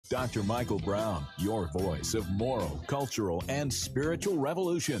Dr. Michael Brown, your voice of moral, cultural, and spiritual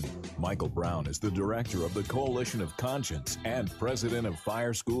revolution. Michael Brown is the director of the Coalition of Conscience and president of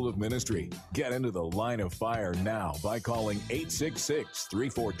Fire School of Ministry. Get into the line of fire now by calling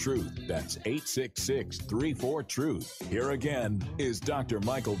 866-34-TRUTH. That's 866-34-TRUTH. Here again is Dr.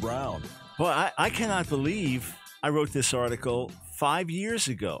 Michael Brown. Well, I cannot believe I wrote this article 5 years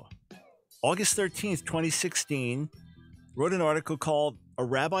ago. August 13th, 2016, wrote an article called "A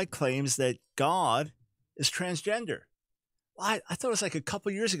Rabbi Claims That God is Transgender." Well, I thought it was like a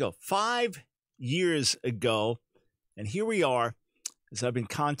couple years ago, 5 years ago. And here we are, as I've been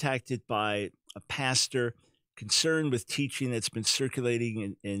contacted by a pastor concerned with teaching that's been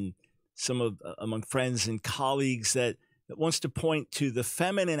circulating in among friends and colleagues that wants to point to the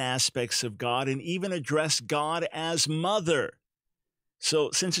feminine aspects of God and even address God as mother.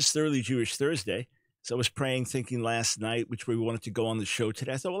 So since it's Thoroughly Jewish Thursday, so I was praying, thinking last night which way we wanted to go on the show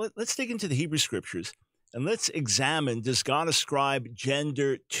today. I thought, well, let's dig into the Hebrew Scriptures and let's examine, does God ascribe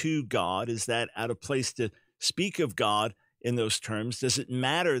gender to God? Is that out of place to speak of God in those terms? Does it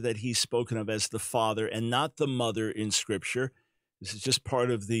matter that he's spoken of as the father and not the mother in Scripture? This is just part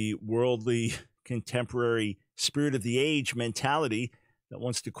of the worldly, contemporary, spirit of the age mentality that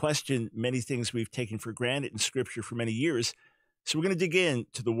wants to question many things we've taken for granted in Scripture for many years. So we're going to dig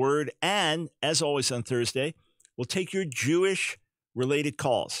into the Word, and as always on Thursday, we'll take your Jewish-related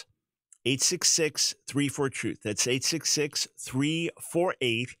calls. 866-34-TRUTH. That's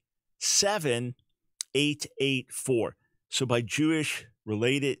 866-348-7884. So by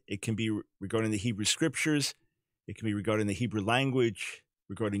Jewish-related, it can be regarding the Hebrew Scriptures, it can be regarding the Hebrew language,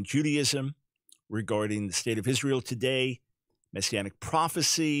 regarding Judaism, regarding the state of Israel today, Messianic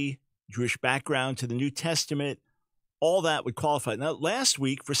prophecy, Jewish background to the New Testament. All that would qualify. Now, last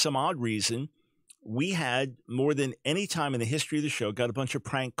week, for some odd reason, we had, more than any time in the history of the show, got a bunch of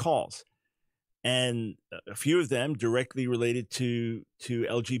prank calls. And a few of them directly related to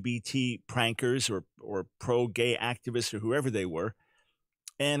LGBT prankers or pro-gay activists or whoever they were.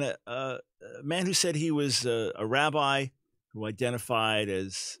 And a man who said he was a rabbi who identified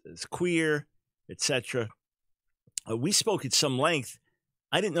as queer, etc. We spoke at some length.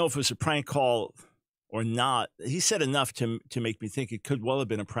 I didn't know if it was a prank call or not. He said enough to make me think it could well have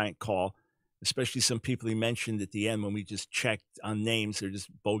been a prank call, especially some people he mentioned at the end when we just checked on names. They're just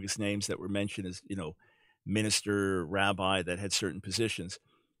bogus names that were mentioned as, minister, rabbi that had certain positions.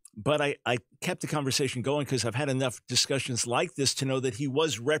 But I kept the conversation going because I've had enough discussions like this to know that he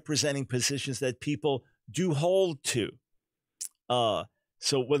was representing positions that people do hold to. So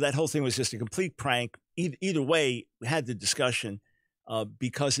that whole thing was just a complete prank. Either way, we had the discussion.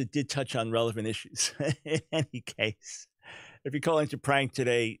 Because it did touch on relevant issues. In any case, if you're calling to prank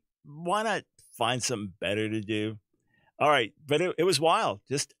today, why not find something better to do? All right, but it was wild,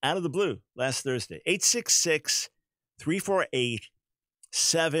 just out of the blue last Thursday.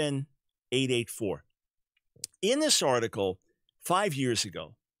 866-348-7884. In this article, 5 years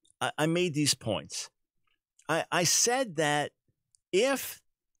ago, I made these points. I said that if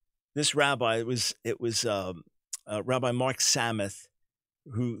this rabbi, it was Rabbi Mark Samath,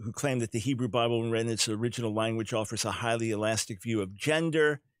 who claimed that the Hebrew Bible, when read in its original language, offers a highly elastic view of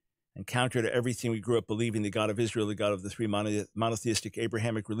gender and counter to everything we grew up believing, the God of Israel, the God of the three monotheistic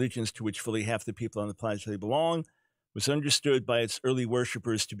Abrahamic religions to which fully half the people on the planet today belong, was understood by its early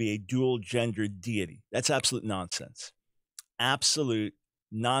worshipers to be a dual-gendered deity. That's absolute nonsense. Absolute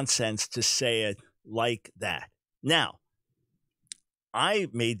nonsense to say it like that. Now, I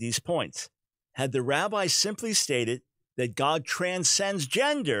made these points. Had the rabbi simply stated that God transcends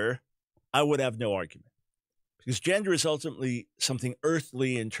gender, I would have no argument. Because gender is ultimately something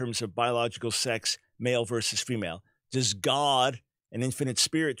earthly in terms of biological sex, male versus female. Does God, an infinite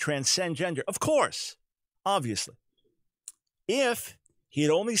spirit, transcend gender? Of course, obviously. If he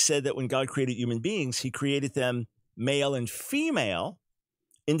had only said that when God created human beings, he created them male and female,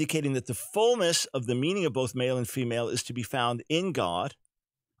 indicating that the fullness of the meaning of both male and female is to be found in God,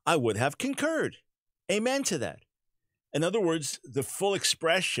 I would have concurred. Amen to that. In other words, the full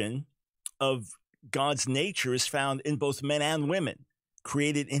expression of God's nature is found in both men and women,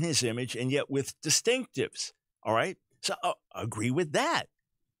 created in his image and yet with distinctives. All right? So I agree with that.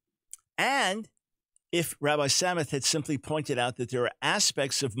 And if Rabbi Samath had simply pointed out that there are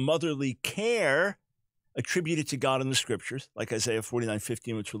aspects of motherly care attributed to God in the Scriptures, like Isaiah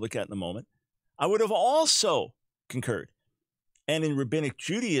 49:15, which we'll look at in a moment, I would have also concurred. And in Rabbinic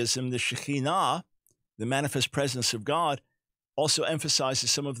Judaism, the Shekhinah, the manifest presence of God, also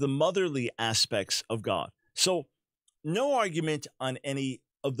emphasizes some of the motherly aspects of God. So no argument on any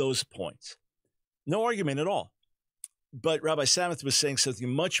of those points. No argument at all. But Rabbi Samet was saying something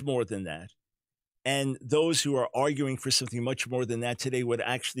much more than that. And those who are arguing for something much more than that today would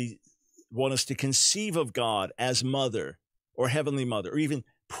actually want us to conceive of God as mother or heavenly mother, or even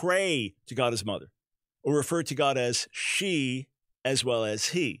pray to God as mother, or refer to God as she as well as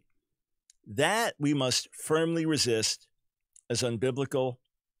he. That we must firmly resist as unbiblical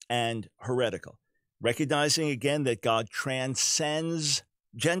and heretical. Recognizing again that God transcends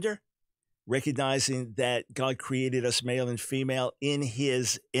gender, recognizing that God created us male and female in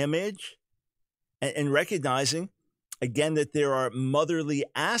his image, and recognizing again that there are motherly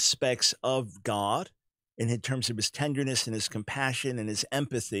aspects of God in terms of his tenderness and his compassion and his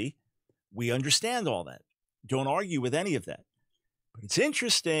empathy. We understand all that. Don't argue with any of that. But it's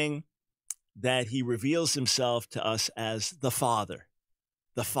interesting that he reveals himself to us as the Father,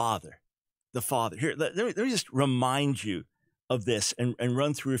 the Father, the Father. Here, let me just remind you of this and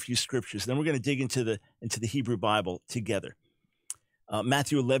run through a few scriptures. Then we're going to dig into the Hebrew Bible together.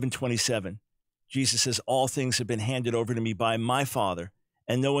 Matthew 11:27, Jesus says, all things have been handed over to me by my Father,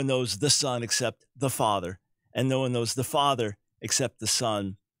 and no one knows the Son except the Father, and no one knows the Father except the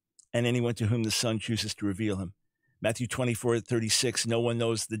Son, and anyone to whom the Son chooses to reveal him. Matthew 24:36, no one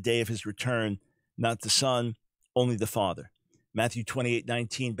knows the day of his return, not the Son, only the Father. Matthew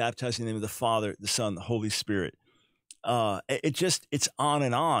 28:19, baptizing in the name of the Father, the Son, the Holy Spirit. It's on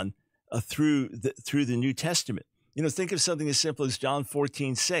and on through the New Testament. You know, think of something as simple as John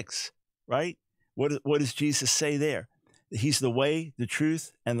 14:6, right? What does Jesus say there? He's the way, the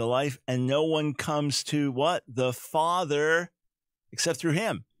truth, and the life, and no one comes to what? The Father except through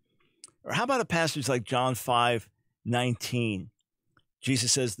him. Or how about a passage like John 5:19?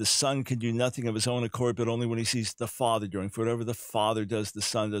 Jesus says the Son can do nothing of his own accord, but only when he sees the Father doing. For whatever the Father does, the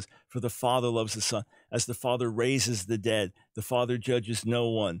Son does. For the Father loves the Son. As the Father raises the dead, the Father judges no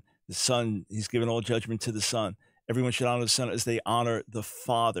one. The Son, he's given all judgment to the Son. Everyone should honor the Son as they honor the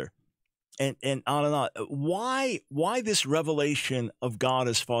Father. And on and on. Why this revelation of God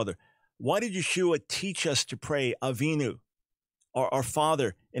as Father? Why did Yeshua teach us to pray Avinu, our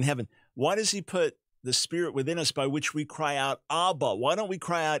Father in heaven? Why does he put the Spirit within us by which we cry out Abba? Why don't we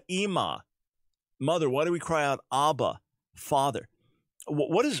cry out Ima, Mother? Why do we cry out Abba, Father?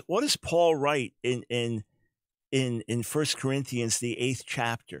 What does Paul write in 1 Corinthians, the 8th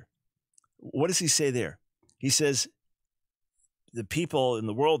chapter? What does he say there? He says, the people in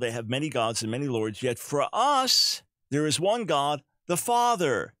the world, they have many gods and many lords, yet for us there is one God, the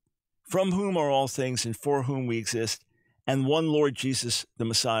Father, from whom are all things and for whom we exist, and one Lord Jesus, the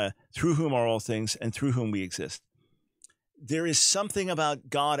Messiah, through whom are all things and through whom we exist. There is something about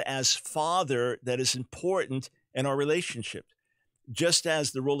God as Father that is important in our relationship. Just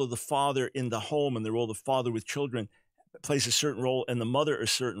as the role of the father in the home and the role of the father with children plays a certain role and the mother a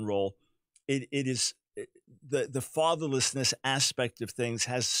certain role, it is the fatherlessness aspect of things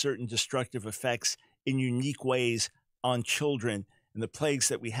has certain destructive effects in unique ways on children and the plagues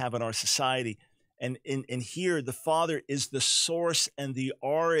that we have in our society. And in here, the Father is the source and the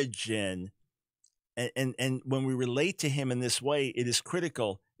origin. And when we relate to him in this way, it is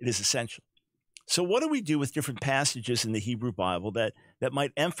critical, it is essential. So what do we do with different passages in the Hebrew Bible that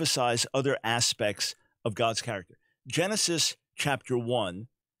might emphasize other aspects of God's character? Genesis chapter 1,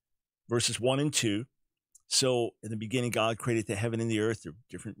 verses 1 and 2. So in the beginning, God created the heaven and the earth. There are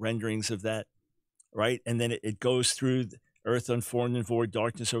different renderings of that, right? And then it goes through the earth unformed and void,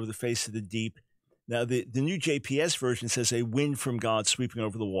 darkness over the face of the deep. Now, the new JPS version says a wind from God sweeping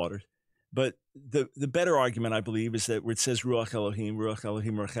over the waters. But the better argument, I believe, is that where it says Ruach Elohim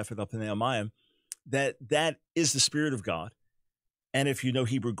merachefet al pnei hamayim, that is the Spirit of God. And if you know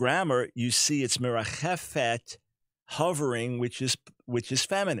Hebrew grammar, you see it's merachefet, hovering, which is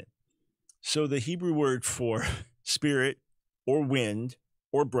feminine. So the Hebrew word for spirit or wind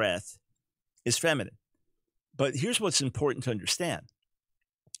or breath is feminine. But here's what's important to understand.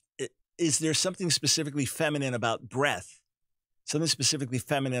 Is there something specifically feminine about breath? Something specifically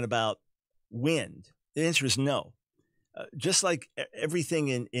feminine about wind? The answer is no. Just like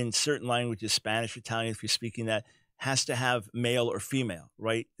everything in certain languages, Spanish, Italian, if you're speaking that, has to have male or female,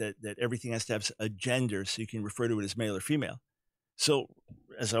 right? That everything has to have a gender so you can refer to it as male or female. So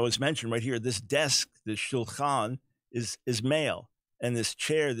as I was mentioned right here, this desk, this shulchan, is male. And this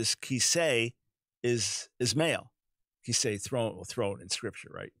chair, this kisei, is male. Kisei, throne in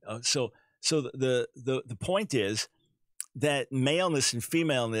scripture, right? So the point is that maleness and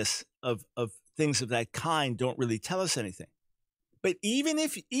femaleness of things of that kind don't really tell us anything. But even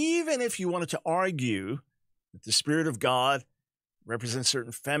if you wanted to argue that the Spirit of God represents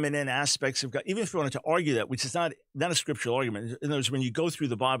certain feminine aspects of God, even if you wanted to argue that, which is not a scriptural argument. In other words, when you go through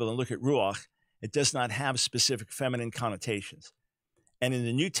the Bible and look at Ruach It does not have specific feminine connotations. And in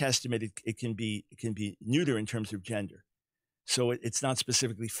the New Testament, it can be neuter in terms of gender. So it's not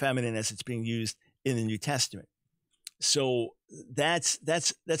specifically feminine as it's being used in the New Testament. So that's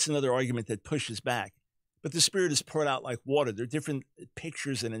another argument that pushes back. But the Spirit is poured out like water. There are different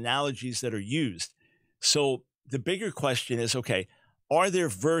pictures and analogies that are used. So the bigger question is, okay, are there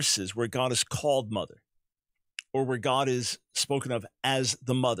verses where God is called mother, or where God is spoken of as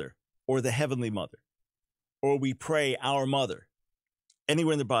the mother or the heavenly mother, or we pray our mother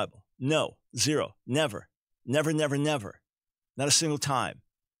anywhere in the Bible? No, zero, never, never, never, never, not a single time,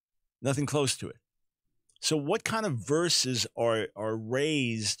 nothing close to it. So what kind of verses are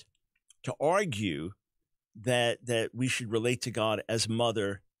raised to argue that we should relate to God as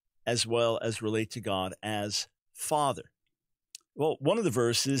mother as well as relate to God as father? Well, one of the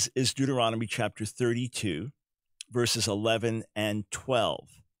verses is Deuteronomy chapter 32, verses 11 and 12.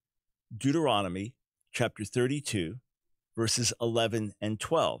 Deuteronomy chapter 32, verses 11 and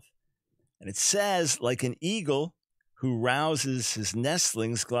 12. And it says, like an eagle who rouses his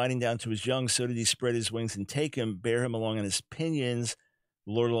nestlings, gliding down to his young, so did he spread his wings and take him, bear him along on his pinions.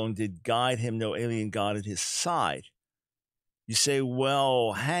 The Lord alone did guide him, no alien God at his side. You say,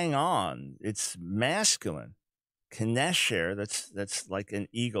 well, hang on, it's masculine. Kinesher, that's like an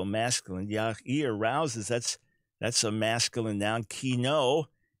eagle, masculine. Yahir, rouses, that's a masculine noun. Kino,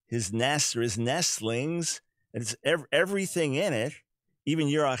 his nest or his nestlings, and it's everything in it. Even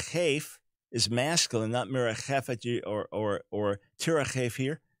Yirachef is masculine, not Mirachef or Tirachef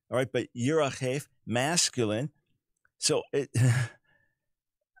here. All right, but Yirachef, masculine. So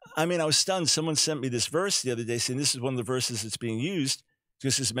I was stunned. Someone sent me this verse the other day saying this is one of the verses that's being used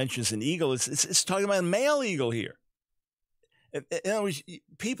because this mentions an eagle. It's talking about a male eagle here. In other words,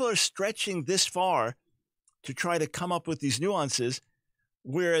 people are stretching this far to try to come up with these nuances,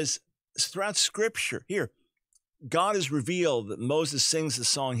 whereas throughout Scripture, here, God is revealed that Moses sings the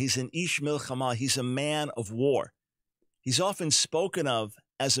song, he's an Ish Milchama, he's a man of war. He's often spoken of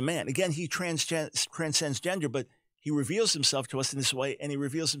as a man. Again, he transcends gender, but he reveals himself to us in this way, and he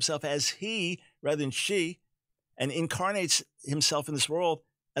reveals himself as he rather than she, and incarnates himself in this world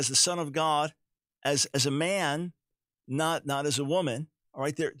as the Son of God, as a man, not as a woman. All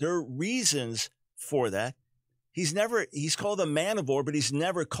right, there are reasons for that. He's called a man of war, but he's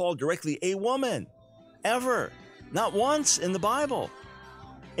never called directly a woman, ever. Not once in the Bible.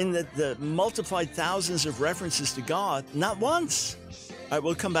 In the multiplied thousands of references to God, not once. All right,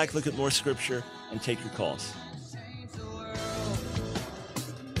 we'll come back, look at more Scripture, and take your calls.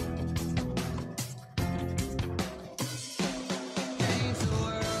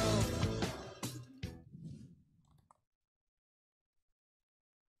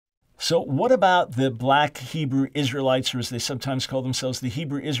 So what about the black Hebrew Israelites, or as they sometimes call themselves, the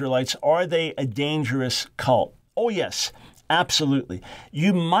Hebrew Israelites? Are they a dangerous cult? Oh, yes, absolutely.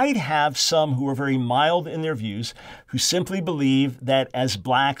 You might have some who are very mild in their views, who simply believe that as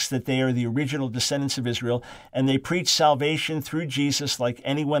blacks, that they are the original descendants of Israel, and they preach salvation through Jesus like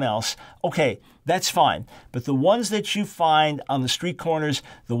anyone else. Okay, that's fine. But the ones that you find on the street corners,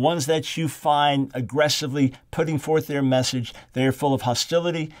 the ones that you find aggressively putting forth their message, they are full of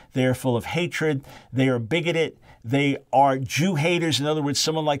hostility, they are full of hatred, they are bigoted, they are Jew haters. In other words,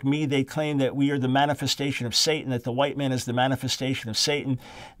 someone like me, they claim that we are the manifestation of Satan, that the white man is the manifestation of Satan.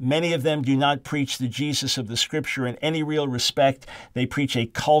 Many of them do not preach the Jesus of the Scripture in any real respect. They preach a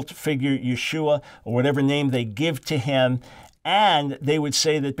cult figure, Yeshua, or whatever name they give to him. And they would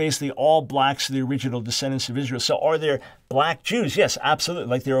say that basically all blacks are the original descendants of Israel. So are there black Jews? Yes, absolutely.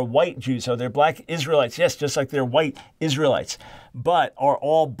 Like there are white Jews. Are there black Israelites? Yes, just like there are white Israelites. But are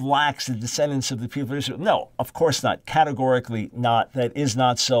all blacks the descendants of the people of Israel? No, of course not. Categorically not. That is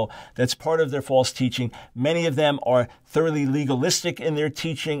not so. That's part of their false teaching. Many of them are thoroughly legalistic in their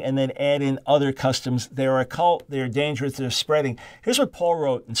teaching and then add in other customs. They are a cult. They are dangerous. They're spreading. Here's what Paul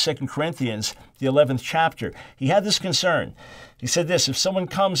wrote in 2 Corinthians, the 11th chapter. He had this concern. He said this, if someone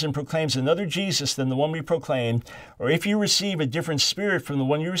comes and proclaims another Jesus than the one we proclaimed, or if you receive a different spirit from the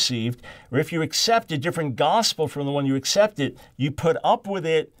one you received, or if you accept a different gospel from the one you accepted, you put up with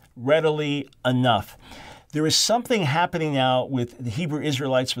it readily enough. There is something happening now with the Hebrew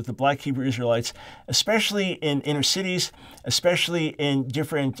Israelites, with the black Hebrew Israelites, especially in inner cities, especially in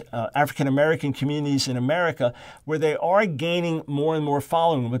different African-American communities in America, where they are gaining more and more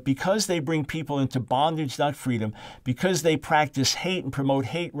following. But because they bring people into bondage, not freedom, because they practice hate and promote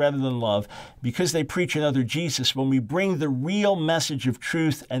hate rather than love, because they preach another Jesus, when we bring the real message of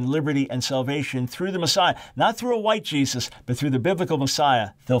truth and liberty and salvation through the Messiah, not through a white Jesus, but through the biblical Messiah,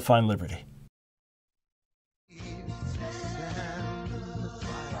 they'll find liberty.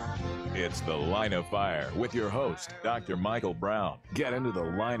 It's The Line of Fire with your host, Dr. Michael Brown. Get into the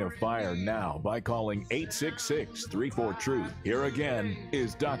line of fire now by calling 866-34-TRUTH. Here again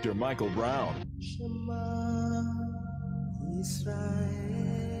is Dr. Michael Brown. Shema Israel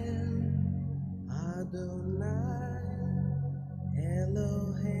Adonai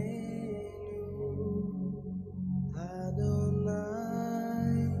Eloheinu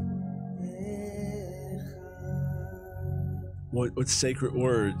Adonai Echad. What sacred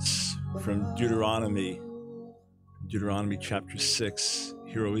words from Deuteronomy chapter 6.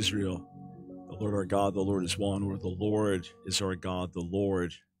 Hear, O Israel, the Lord our God, the Lord is one, or the Lord is our God, the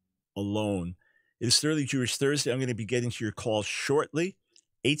Lord alone. It is Thoroughly Jewish Thursday. I'm going to be getting to your calls shortly.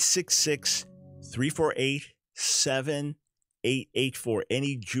 866-348-7884.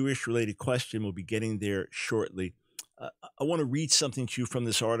 Any Jewish-related question, we'll be getting there shortly. I want to read something to you from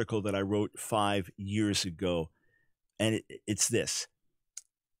this article that I wrote 5 years ago, and it's this.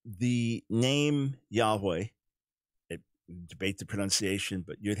 The name Yahweh, debate the pronunciation,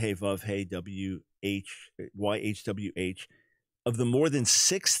 but Yud-Hey-Vav-Hey, W-H-Y-H-W-H, of the more than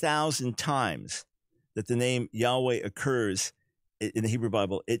 6,000 times that the name Yahweh occurs in the Hebrew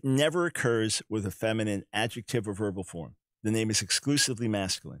Bible, it never occurs with a feminine adjective or verbal form. The name is exclusively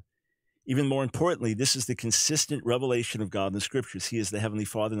masculine. Even more importantly, this is the consistent revelation of God in the Scriptures. He is the Heavenly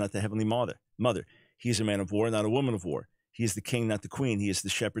Father, not the Heavenly Mother. He is a man of war, not a woman of war. He is the king, not the queen. He is the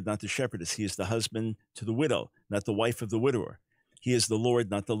shepherd, not the shepherdess. He is the husband to the widow, not the wife of the widower. He is the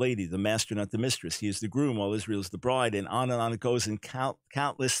Lord, not the lady, the master, not the mistress. He is the groom, while Israel is the bride, and on it goes in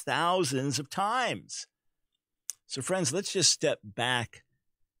countless thousands of times. So, friends, let's just step back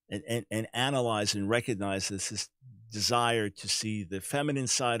and analyze and recognize this desire to see the feminine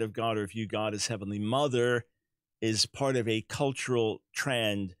side of God or view God as Heavenly Mother is part of a cultural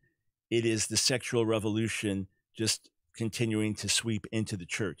trend. It is the sexual revolution just continuing to sweep into the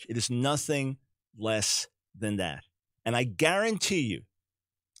church. It is nothing less than that. And I guarantee you,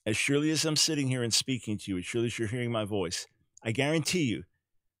 as surely as I'm sitting here and speaking to you, as surely as you're hearing my voice, I guarantee you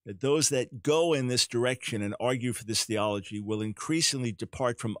that those that go in this direction and argue for this theology will increasingly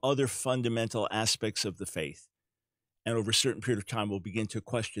depart from other fundamental aspects of the faith. And over a certain period of time, will begin to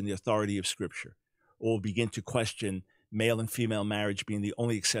question the authority of Scripture, or will begin to question male and female marriage being the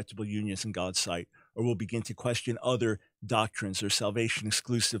only acceptable unions in God's sight, or will begin to question other doctrines or salvation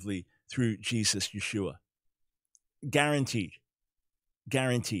exclusively through Jesus, Yeshua. Guaranteed.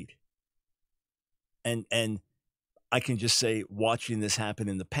 Guaranteed. And I can just say, watching this happen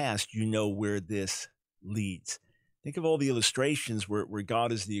in the past, you know where this leads. Think of all the illustrations where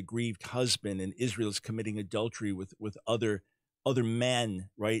God is the aggrieved husband and Israel is committing adultery with other men,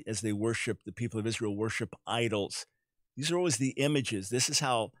 right? As they worship, the people of Israel worship idols. These are always the images. These are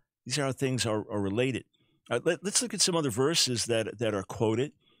how things are related. Let's look at some other verses that are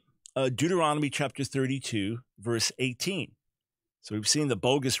quoted. Deuteronomy chapter 32, verse 18. So we've seen the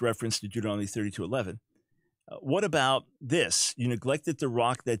bogus reference to Deuteronomy 32:11. What about this? You neglected the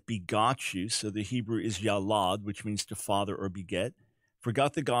rock that begot you. So the Hebrew is yalad, which means to father or beget.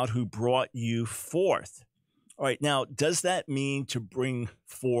 Forgot the God who brought you forth. All right, now, does that mean to bring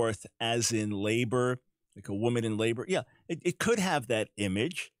forth as in labor, like a woman in labor? Yeah, it could have that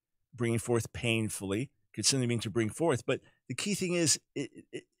image, bringing forth painfully. Could simply mean to bring forth. But the key thing is, it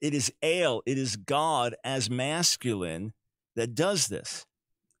is El, it is God as masculine that does this.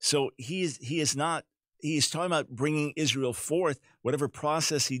 So he is talking about bringing Israel forth, whatever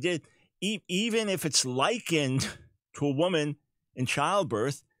process he did, even if it's likened to a woman in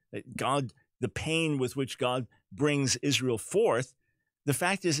childbirth, that the pain with which God brings Israel forth, the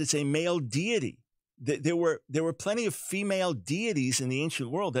fact is it's a male deity. There were plenty of female deities in the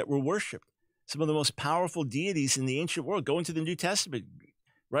ancient world that were worshipped. Some of the most powerful deities in the ancient world. Go into the New Testament,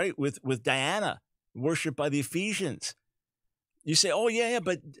 right, with Diana, worshipped by the Ephesians. You say, oh, yeah,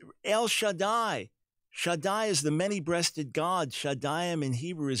 but El Shaddai. Shaddai is the many-breasted God. Shaddayim in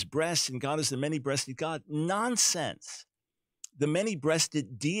Hebrew is breast, and God is the many-breasted God. Nonsense. The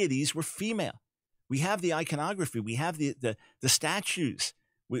many-breasted deities were female. We have the iconography. We have the statues.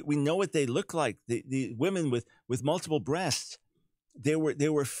 We know what they look like. The women with multiple breasts. They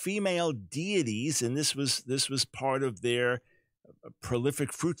were female deities, and this was part of their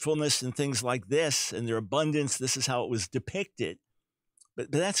prolific fruitfulness and things like this, and their abundance. This is how it was depicted. But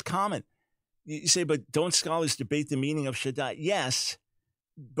that's common. You say, but don't scholars debate the meaning of Shaddai? Yes,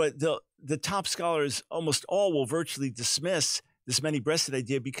 but the top scholars, almost all, will virtually dismiss this many-breasted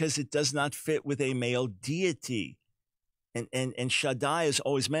idea because it does not fit with a male deity. And Shaddai is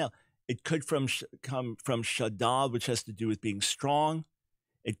always male. It could come from Shaddad, which has to do with being strong.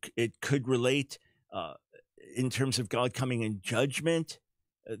 It could relate in terms of God coming in judgment.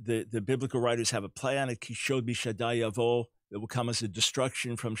 The biblical writers have a play on it. Kishod Shaddai Yavo. It will come as a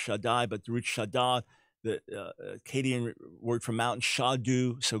destruction from Shaddai, but the root Shaddai, the Akkadian word for mountain,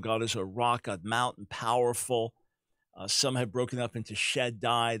 Shadu. So God is a rock, a mountain, powerful. Some have broken up into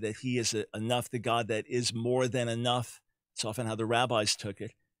Shaddai, that he is enough, the God that is more than enough. It's often how the rabbis took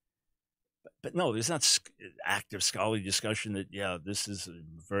it. But no, there's not active scholarly discussion that, yeah, this is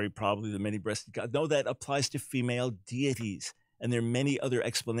very probably the many-breasted God. No, that applies to female deities. And there are many other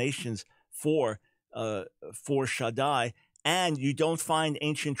explanations for Shaddai. And you don't find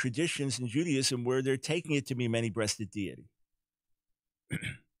ancient traditions in Judaism where they're taking it to be many-breasted deity.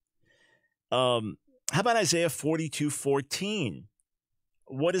 How about Isaiah 42:14?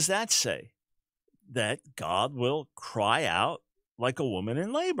 What does that say? That God will cry out like a woman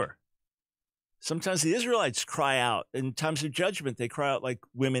in labor. Sometimes the Israelites cry out. In times of judgment, they cry out like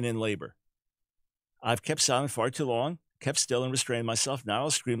women in labor. I've kept silent far too long, kept still and restrained myself. Now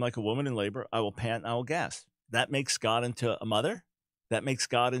I'll scream like a woman in labor. I will pant and I will gasp. That makes God into a mother? That makes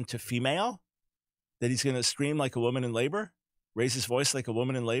God into female? That he's going to scream like a woman in labor? Raise his voice like a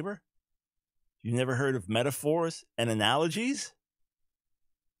woman in labor? You never heard of metaphors and analogies?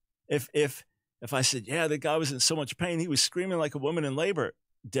 If I said, yeah, the guy was in so much pain, he was screaming like a woman in labor,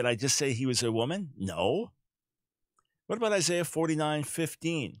 did I just say he was a woman? No. What about Isaiah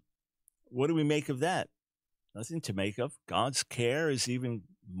 49:15? What do we make of that? Nothing to make of. God's care is even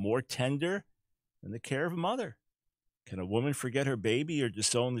more tender than the care of a mother. Can a woman forget her baby or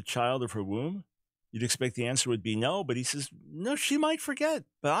disown the child of her womb? You'd expect the answer would be no, but he says, no, she might forget,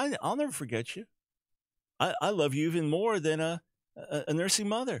 but I'll never forget you. I love you even more than a nursing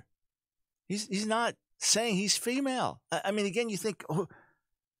mother. He's not saying he's female. I mean, again, you think, oh,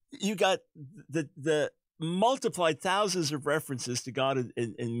 you got the multiplied thousands of references to God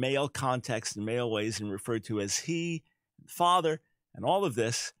in male context and male ways and referred to as he, father, and all of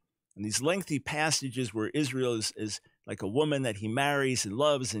this. And these lengthy passages where Israel is like a woman that he marries and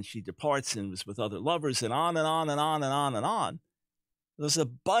loves, and she departs and is with other lovers, and on and on and on and on and on. There's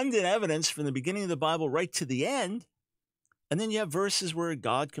abundant evidence from the beginning of the Bible right to the end. And then you have verses where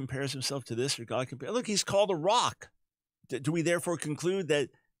God compares himself to this, or God compares. Look, he's called a rock. Do we therefore conclude that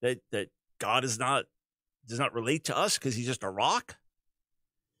God does not relate to us because he's just a rock?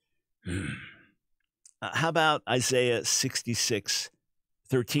 How about Isaiah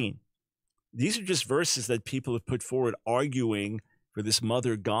 66:13? These are just verses that people have put forward arguing for this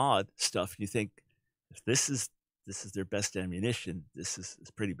mother God stuff. You think, if this is their best ammunition, this is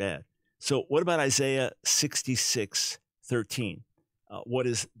pretty bad. So what about Isaiah 66:13? What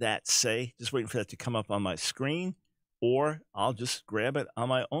does that say? Just waiting for that to come up on my screen, or I'll just grab it on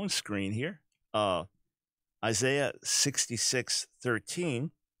my own screen here. Isaiah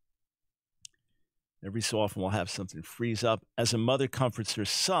 66:13. Every so often we'll have something freeze up. As a mother comforts her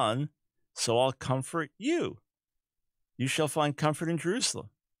son, so I'll comfort you. You shall find comfort in Jerusalem.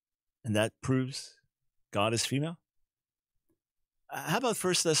 And that proves God is female. How about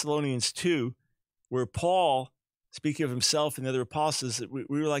 1 Thessalonians 2, where Paul, speaking of himself and the other apostles, that we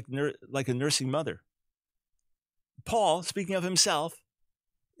were like a nursing mother. Paul, speaking of himself,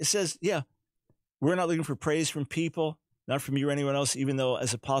 it says, yeah, we're not looking for praise from people, not from you or anyone else, even though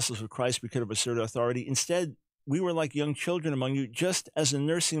as apostles of Christ we could have asserted authority. Instead, we were like young children among you, just as a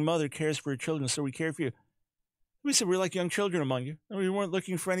nursing mother cares for her children, so we care for you. We said we're like young children among you. And we weren't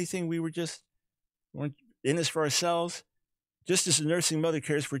looking for anything. We weren't in this for ourselves. Just as a nursing mother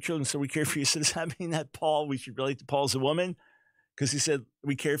cares for her children, so we care for you. So does that mean that we should relate to Paul as a woman? Because he said,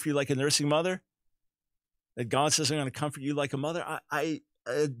 we care for you like a nursing mother? That God says, I'm going to comfort you like a mother? It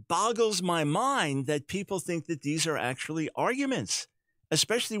boggles my mind that people think that these are actually arguments,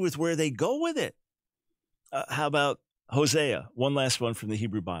 especially with where they go with it. How about Hosea? One last one from the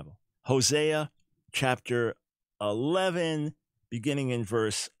Hebrew Bible. Hosea chapter 11, beginning in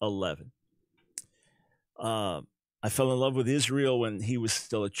verse 11. I fell in love with Israel when he was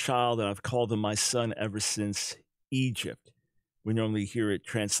still a child, and I've called him my son ever since Egypt. We normally hear it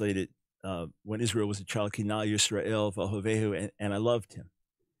translated when Israel was a child, Kina Yisrael v'ahovehu, and I loved him.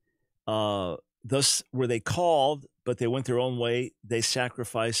 Thus were they called, but they went their own way. They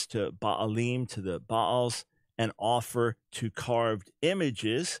sacrificed to Baalim, to the Baals, and offer to carved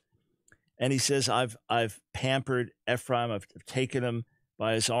images. And he says, I've pampered Ephraim. I've taken him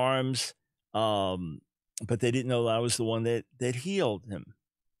by his arms. But they didn't know that I was the one that healed him.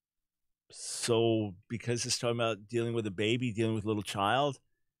 So because it's talking about dealing with a baby, dealing with a little child,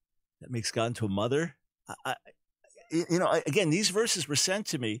 that makes God into a mother. Again, these verses were sent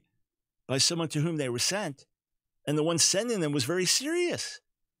to me by someone to whom they were sent. And the one sending them was very serious.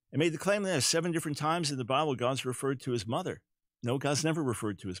 It made the claim that 7 different times in the Bible, God's referred to as mother. No, God's never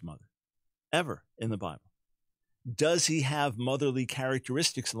referred to his mother, ever in the Bible. Does he have motherly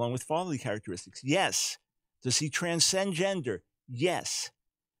characteristics along with fatherly characteristics? Yes. Does he transcend gender? Yes.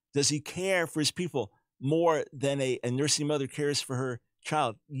 Does he care for his people more than a nursing mother cares for her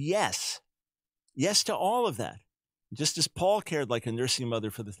child? Yes. Yes to all of that. Just as Paul cared like a nursing mother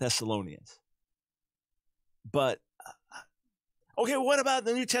for the Thessalonians. But, okay, what about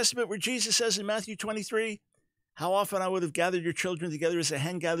the New Testament where Jesus says in Matthew 23, how often I would have gathered your children together as a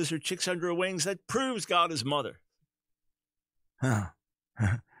hen gathers her chicks under her wings? That proves God is mother.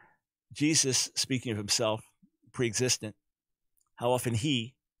 Jesus, speaking of himself, pre-existent, how often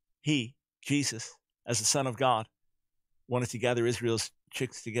he, Jesus, as the Son of God, wanted to gather Israel's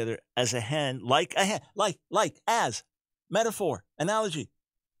chicks together as a hen, as, metaphor, analogy,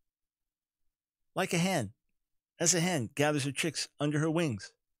 like a hen, as a hen gathers her chicks under her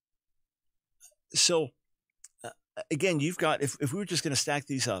wings. So, again, you've got, if we were just going to stack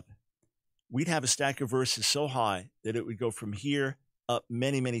these up, we'd have a stack of verses so high that it would go from here up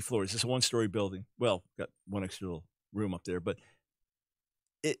many, many floors. It's a one-story building. Well, got one extra little room up there, but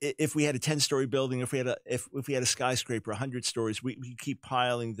if we had a 10-story building, if we had a skyscraper, 100 stories, we keep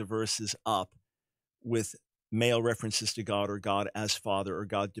piling the verses up with male references to God or God as Father or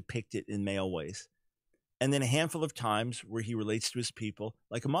God depicted in male ways. And then a handful of times where he relates to his people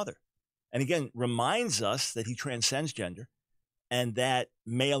like a mother. And again, reminds us that he transcends gender and that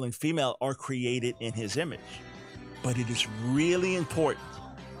male and female are created in his image. But it is really important.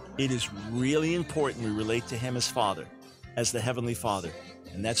 It is really important we relate to him as Father, as the Heavenly Father.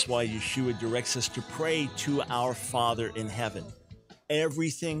 And that's why Yeshua directs us to pray to our Father in heaven.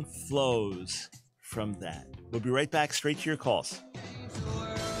 Everything flows from that. We'll be right back, straight to your calls.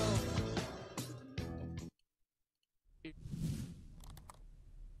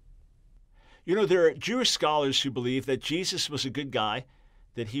 You know, there are Jewish scholars who believe that Jesus was a good guy,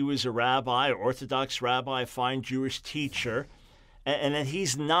 that he was a rabbi, an Orthodox rabbi, a fine Jewish teacher, and that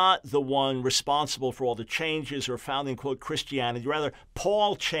he's not the one responsible for all the changes or founding, quote, Christianity. Rather,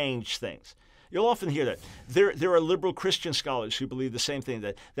 Paul changed things. You'll often hear that. There are liberal Christian scholars who believe the same thing,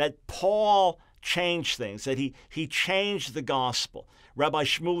 that Paul changed things, that he changed the gospel. Rabbi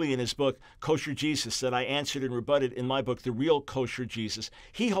Shmuley, in his book, Kosher Jesus, that I answered and rebutted in my book, The Real Kosher Jesus,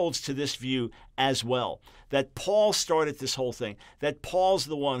 he holds to this view as well, that Paul started this whole thing, that Paul's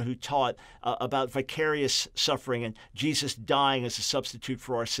the one who taught about vicarious suffering and Jesus dying as a substitute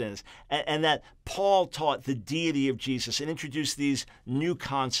for our sins, and that Paul taught the deity of Jesus and introduced these new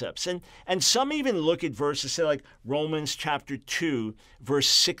concepts. And some even look at verses, say like Romans chapter 2, verse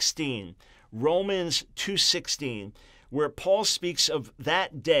 16, Romans 2:16, where Paul speaks of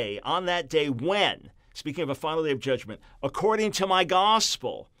that day, on that day when, speaking of a final day of judgment, according to my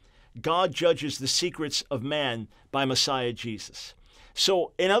gospel, God judges the secrets of man by Messiah Jesus.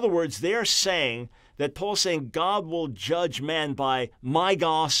 So, in other words, they're saying that Paul's saying God will judge man by my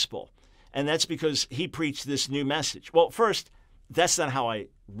gospel. And that's because he preached this new message. Well, first, that's not how I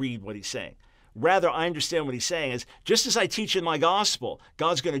read what he's saying. Rather, I understand what he's saying is, just as I teach in my gospel,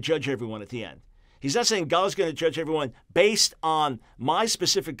 God's going to judge everyone at the end. He's not saying God's going to judge everyone based on my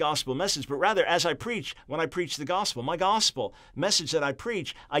specific gospel message, but rather as I preach, when I preach the gospel, my gospel message that I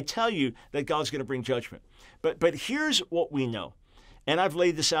preach, I tell you that God's going to bring judgment. But here's what we know. And I've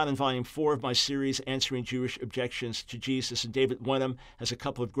laid this out in volume 4 of my series, Answering Jewish Objections to Jesus. And David Wenham has a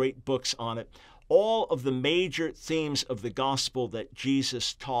couple of great books on it. All of the major themes of the gospel that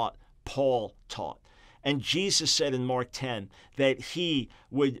Jesus taught, Paul taught. And Jesus said in Mark 10 that he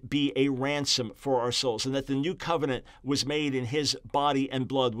would be a ransom for our souls and that the new covenant was made in his body and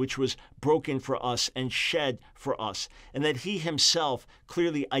blood, which was broken for us and shed for us, and that he himself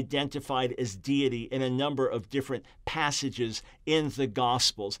clearly identified as deity in a number of different passages in the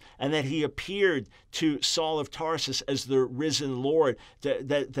Gospels, and that he appeared to Saul of Tarsus as the risen Lord,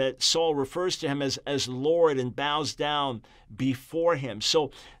 that Saul refers to him as Lord and bows down before him.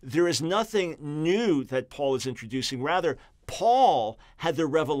 So there is nothing new that Paul is introducing. Rather, Paul had the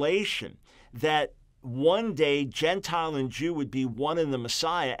revelation that one day Gentile and Jew would be one in the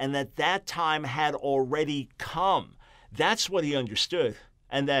Messiah, and that time had already come. That's what he understood,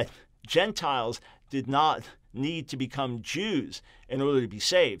 and that Gentiles did not need to become Jews in order to be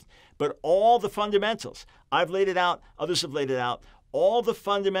saved. But all the fundamentals, I've laid it out, others have laid it out, all the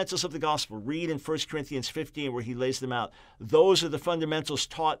fundamentals of the gospel, read in 1 Corinthians 15 where he lays them out. Those are the fundamentals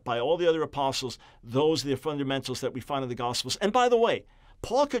taught by all the other apostles. Those are the fundamentals that we find in the Gospels. And by the way,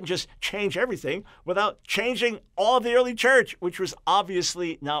 Paul couldn't just change everything without changing all of the early church, which was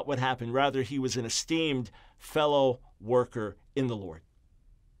obviously not what happened. Rather, he was an esteemed fellow worker in the Lord.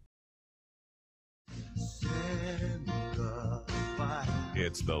 Send God.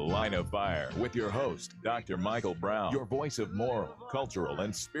 It's The Line of Fire with your host, Dr. Michael Brown, your voice of moral, cultural,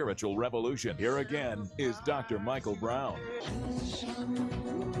 and spiritual revolution. Here again is Dr. Michael Brown.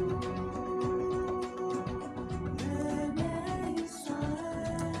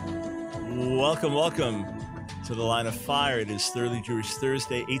 Welcome to The Line of Fire. It is Thoroughly Jewish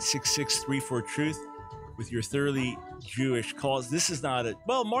Thursday, 866-34-TRUTH, with your Thoroughly Jewish calls. This is not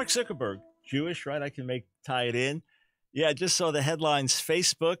Mark Zuckerberg, Jewish, right? I can tie it in. Yeah, I just saw the headlines.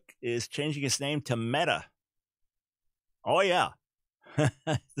 Facebook is changing its name to Meta. Oh, yeah.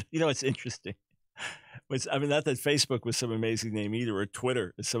 It's interesting. Not that Facebook was some amazing name either, or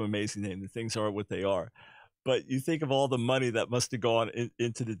Twitter is some amazing name. The things are what they are. But you think of all the money that must have gone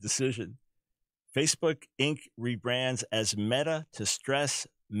into the decision. Facebook Inc. rebrands as Meta to stress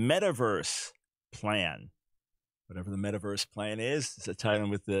Metaverse plan. Whatever the Metaverse plan is it tied in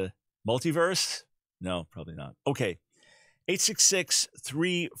with the multiverse? No, probably not. Okay.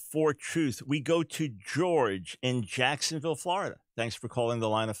 866-34-TRUTH. We go to George in Jacksonville, Florida. Thanks for calling The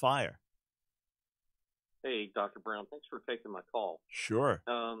Line of Fire. Hey, Dr. Brown. Thanks for taking my call. Sure.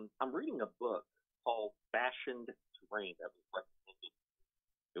 I'm reading a book called Fashioned to Reign that was recommended.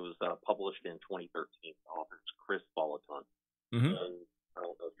 It was published in 2013. The author is Chris Volaton. Mm-hmm. And I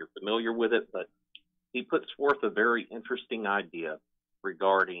don't know if you're familiar with it, but he puts forth a very interesting idea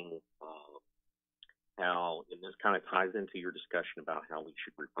regarding how, and this kind of ties into your discussion about how we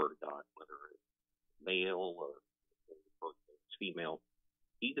should refer to God, whether it's male or female.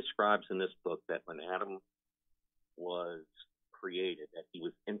 He describes in this book that when Adam was created, that he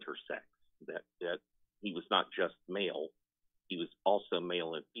was intersex, that he was not just male, he was also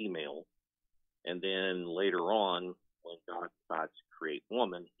male and female. And then later on, when God decides to create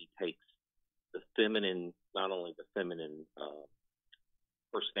woman, he takes the feminine, not only the feminine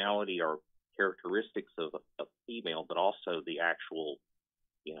personality or characteristics of a female, but also the actual,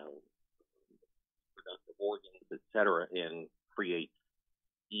 productive organs, etc., and creates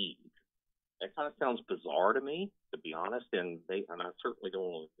Eve. That kind of sounds bizarre to me, to be honest, and I certainly don't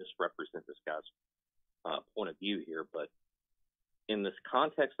want to misrepresent this guy's point of view here, but in this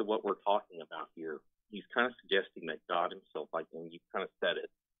context of what we're talking about here, he's kind of suggesting that God himself, like, and you kind of said it,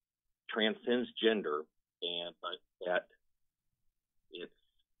 transcends gender, but that it's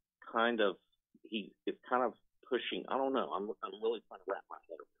kind of pushing. I don't know. I'm really trying to wrap my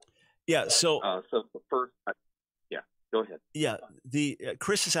head around. Yeah. So first, go ahead. Yeah. The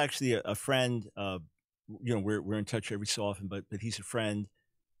Chris is actually a friend. We're in touch every so often, but he's a friend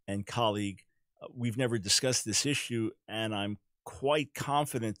and colleague. We've never discussed this issue, and I'm quite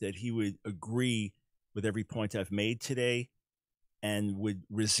confident that he would agree with every point I've made today, and would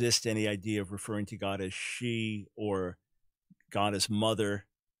resist any idea of referring to God as she or God as mother,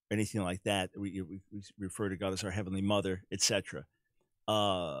 anything like that. We refer to God as our heavenly mother, etc.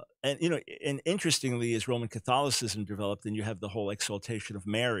 And interestingly, as Roman Catholicism developed, and you have the whole exaltation of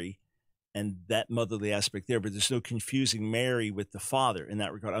Mary and that motherly aspect there, but there's no confusing Mary with the Father in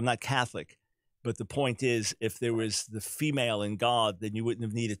that regard. I'm not Catholic, but the point is, if there was the female in God, then you wouldn't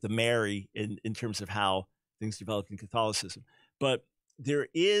have needed the Mary in terms of how things developed in Catholicism. But there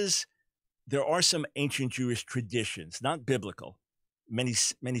are some ancient Jewish traditions, not biblical, many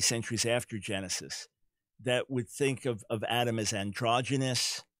centuries after Genesis, that would think of Adam as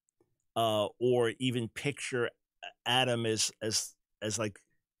androgynous, or even picture Adam as like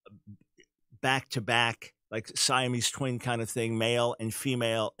back to back, like Siamese twin kind of thing, male and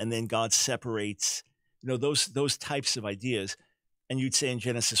female, and then God separates, those types of ideas. And you'd say in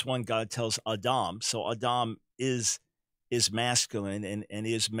Genesis 1, God tells Adam, so Adam is masculine and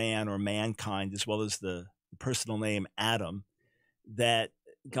is man or mankind, as well as the personal name Adam, that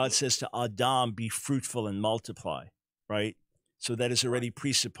God says to Adam, be fruitful and multiply, right? So that is already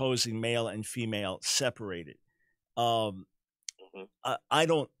presupposing male and female separated. I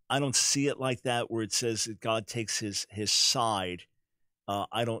don't see it like that, where it says that God takes his side,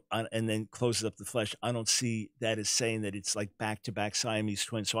 and then closes up the flesh. I don't see that as saying that it's like back-to-back Siamese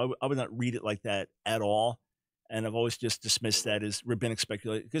twins. So I would not read it like that at all. And I've always just dismissed that as rabbinic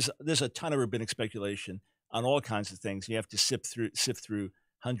speculation, because there's a ton of rabbinic speculation on all kinds of things. You have to sift through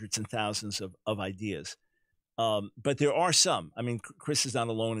hundreds and thousands of ideas. But there are some. I mean, Chris is not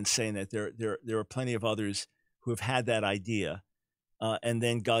alone in saying that. There are plenty of others who have had that idea, and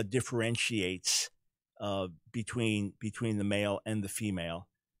then God differentiates between the male and the female,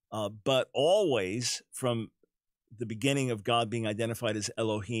 but always from the beginning of God being identified as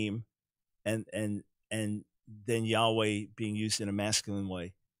Elohim, and then Yahweh being used in a masculine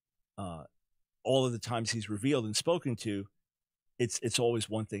way. All of the times he's revealed and spoken to, it's always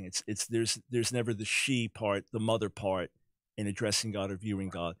one thing. There's never the she part, the mother part, in addressing God or viewing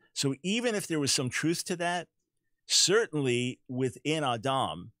God. So even if there was some truth to that, certainly within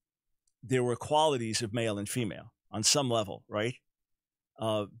Adam, there were qualities of male and female on some level, right?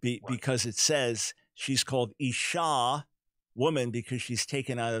 Because it says she's called Isha, woman, because she's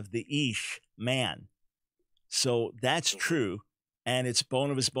taken out of the Ish, man. So that's true. And it's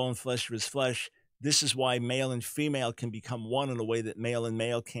bone of his bone, flesh of his flesh. This is why male and female can become one in a way that male and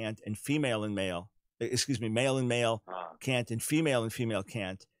male can't, and male and male can't, and female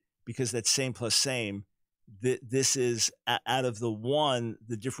can't, because that's same plus same. This is out of the one,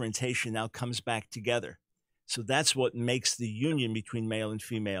 the differentiation now comes back together. So that's what makes the union between male and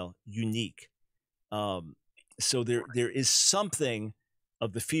female unique. So there is something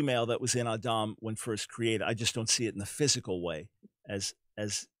of the female that was in Adam when first created. I just don't see it in the physical way, as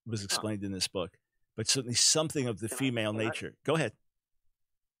was explained in this book, but certainly something of the female nature. Go ahead.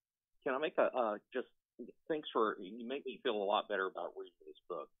 Can I make just thanks for, you make me feel a lot better about reading this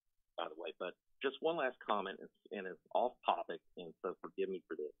book, by the way, but just one last comment, and it's off topic, and so forgive me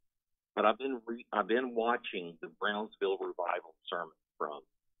for this. But I've been watching the Brownsville Revival sermon from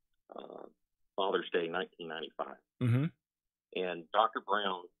Father's Day, 1995, and Dr.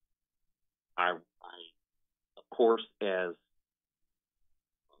 Brown, I of course, as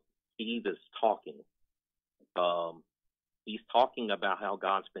Steve is talking, he's talking about how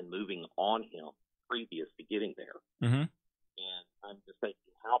God's been moving on him previous to getting there, and I'm just thinking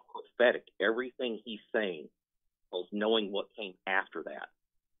how prophetic everything he's saying was, knowing what came after that.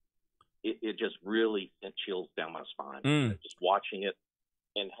 It just really sent chills down my spine, just watching it,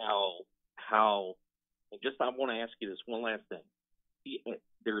 and how, and just I want to ask you this one last thing.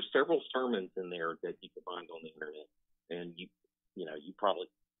 There are several sermons in there that you can find on the internet, and you probably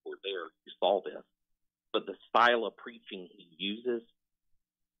were there, you saw this, but the style of preaching he uses,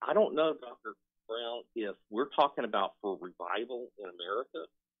 I don't know, Dr. Brown, if we're talking about for revival in America,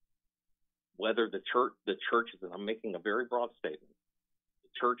 whether the churches, and I'm making a very broad statement,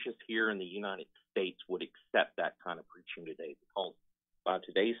 churches here in the United States would accept that kind of preaching today, because by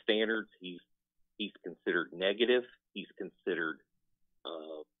today's standards, he's considered negative. He's considered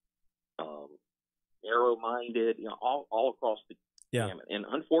narrow-minded, all across the gamut. And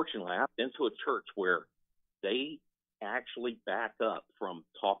unfortunately, I've been to a church where they actually back up from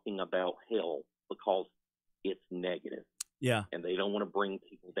talking about hell because it's negative. Yeah, and they don't want to bring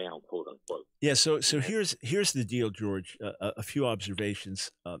people down, quote unquote. Yeah. So here's the deal, George. A few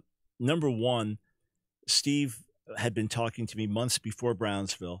observations. Number one, Steve had been talking to me months before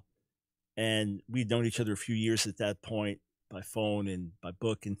Brownsville, and we'd known each other a few years at that point by phone and by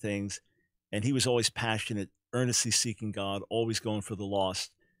book and things. And he was always passionate, earnestly seeking God, always going for the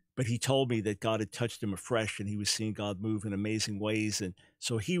lost. But he told me that God had touched him afresh, and he was seeing God move in amazing ways. And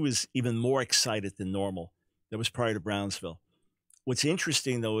so he was even more excited than normal. That was prior to Brownsville. What's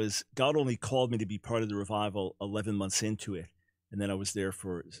interesting, though, is God only called me to be part of the revival 11 months into it. And then I was there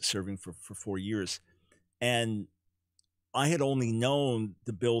serving for 4 years. And I had only known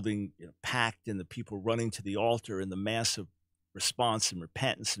the building packed and the people running to the altar and the massive response and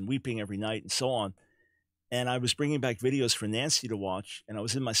repentance and weeping every night and so on. And I was bringing back videos for Nancy to watch. And I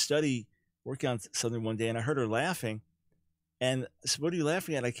was in my study working on something one day, and I heard her laughing. And I said, "What are you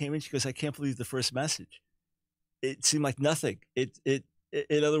laughing at?" I came in, she goes, "I can't believe the first message." It seemed like nothing.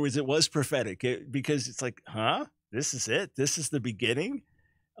 In other words, it was prophetic, because it's like, this is it. This is the beginning.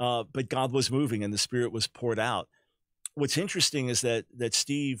 But God was moving and the Spirit was poured out. What's interesting is that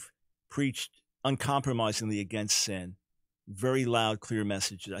Steve preached uncompromisingly against sin, very loud, clear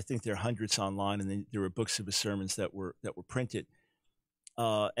messages. I think there are hundreds online, and then there were books of his sermons that were printed,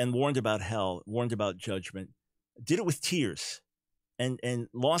 and warned about hell, warned about judgment. Did it with tears, and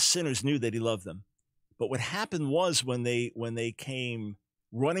lost sinners knew that he loved them. But what happened was, when they came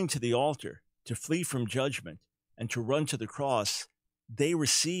running to the altar to flee from judgment and to run to the cross, they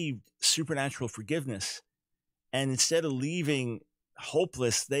received supernatural forgiveness. And instead of leaving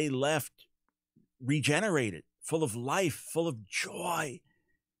hopeless, they left regenerated, full of life, full of joy,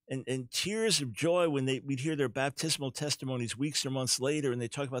 and tears of joy when we'd hear their baptismal testimonies weeks or months later, and they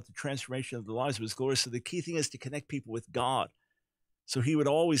talk about the transformation of their lives. It was glorious. So the key thing is to connect people with God. So he would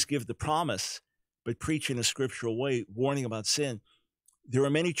always give the promise, but preach in a scriptural way, warning about sin. There are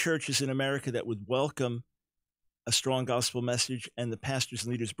many churches in America that would welcome a strong gospel message, and the pastors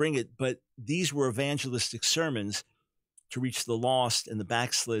and leaders bring it, but these were evangelistic sermons to reach the lost and the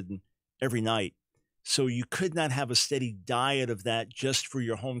backslidden every night. So you could not have a steady diet of that just for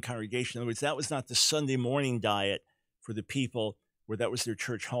your home congregation. In other words, that was not the Sunday morning diet for the people where that was their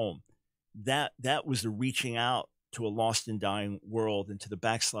church home. That was the reaching out to a lost and dying world, and to the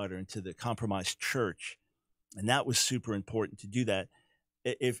backslider, and to the compromised church. And that was super important to do that.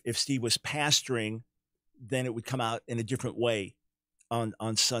 If Steve was pastoring, then it would come out in a different way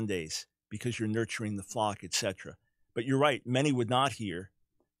on Sundays because you're nurturing the flock, etc. But you're right, many would not hear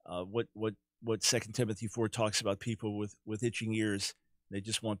what 2 Timothy 4 talks about, people with itching ears. They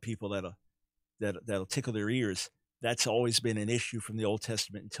just want people that'll tickle their ears. That's always been an issue from the Old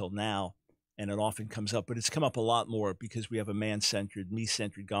Testament until now, and it often comes up. But it's come up a lot more because we have a man-centered,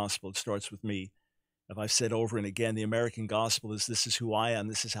 me-centered gospel. It starts with me. If I've said over and again, the American gospel is this is who I am,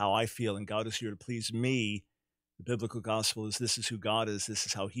 this is how I feel, and God is here to please me. The biblical gospel is this is who God is, this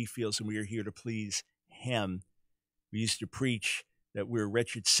is how he feels, and we are here to please him. We used to preach that we're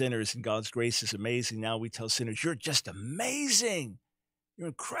wretched sinners and God's grace is amazing. Now we tell sinners, you're just amazing. You're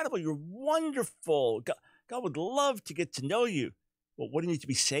incredible. You're wonderful. God would love to get to know you. Well, what do you need to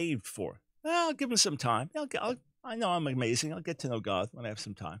be saved for? Well, I'll give him some time. I know I'm amazing. I'll get to know God when I have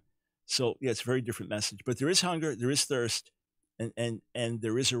some time. So, yeah, it's a very different message. But there is hunger, there is thirst, and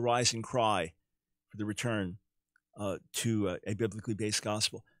there is a rising cry for the return to a biblically based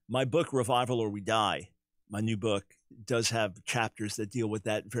gospel. My book, Revival or We Die, my new book, does have chapters that deal with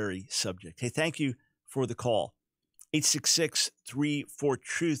that very subject. Hey, thank you for the call.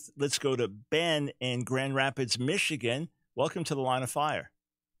 866-34-TRUTH. Let's go to Ben in Grand Rapids, Michigan. Welcome to the Line of Fire.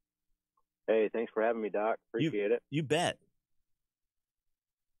 Hey, thanks for having me, Doc. Appreciate it. You bet.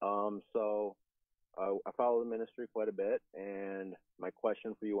 So I follow the ministry quite a bit, and my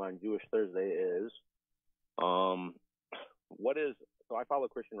question for you on Jewish Thursday is, so I follow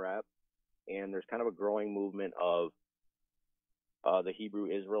Christian rap, and there's kind of a growing movement of the Hebrew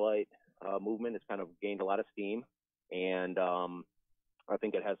Israelite movement. It's kind of gained a lot of steam, and I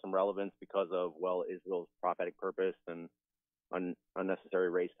think it has some relevance because of, well, Israel's prophetic purpose and unnecessary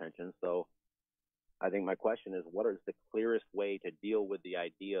race tensions. So I think my question is, what is the clearest way to deal with the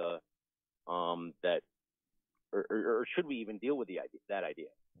idea that, or should we even deal with that idea?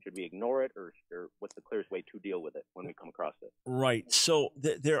 Should we ignore it, or what's the clearest way to deal with it when we come across it? Right. So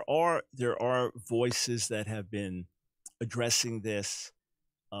there are voices that have been addressing this.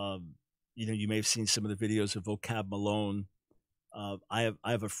 You may have seen some of the videos of Vocab Malone. I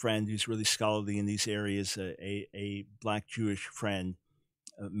have a friend who's really scholarly in these areas, a Black Jewish friend,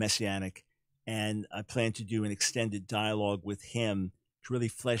 Messianic, and I plan to do an extended dialogue with him to really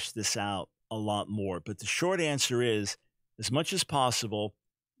flesh this out a lot more. But the short answer is, as much as possible,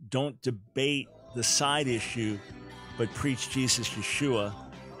 don't debate the side issue, but preach Jesus, Yeshua,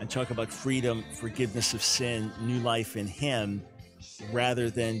 and talk about freedom, forgiveness of sin, new life in him, rather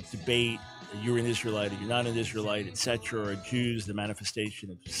than debate you're an Israelite or you're not an Israelite, etc., or Jews, the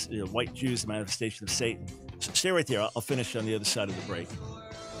manifestation of, white Jews, the manifestation of Satan. So stay right there. I'll finish on the other side of the break.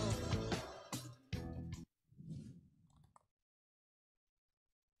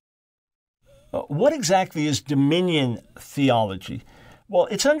 What exactly is dominion theology? Well,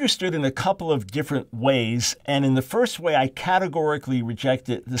 it's understood in a couple of different ways, and in the first way, I categorically reject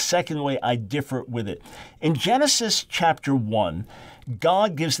it. The second way, I differ with it. In Genesis chapter 1,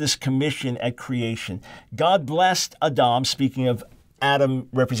 God gives this commission at creation. God blessed Adam, speaking of Adam,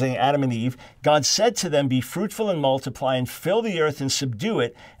 representing Adam and Eve. God said to them, be fruitful and multiply and fill the earth and subdue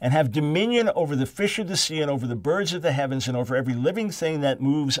it and have dominion over the fish of the sea and over the birds of the heavens and over every living thing that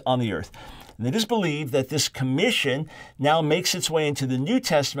moves on the earth. And it is believed that this commission now makes its way into the New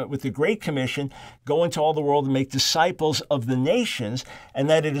Testament with the Great Commission, go into all the world and make disciples of the nations, and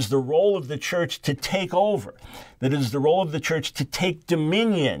that it is the role of the church to take over, that it is the role of the church to take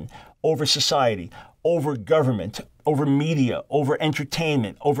dominion over society, over government, over media, over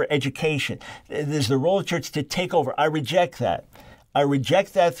entertainment, over education. It is the role of the church to take over. I reject that. I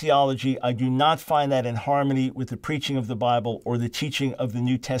reject that theology. I do not find that in harmony with the preaching of the Bible or the teaching of the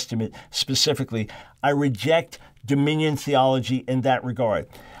New Testament specifically. I reject dominion theology in that regard.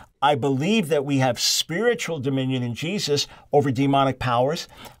 I believe that we have spiritual dominion in Jesus over demonic powers.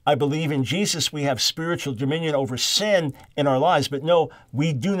 I believe in Jesus we have spiritual dominion over sin in our lives. But no,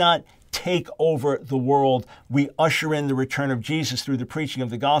 we do not take over the world. We usher in the return of Jesus through the preaching of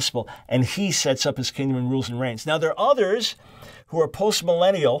the gospel, and he sets up his kingdom and rules and reigns. Now, there are others who are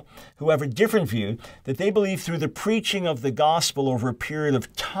post-millennial, who have a different view, that they believe through the preaching of the gospel over a period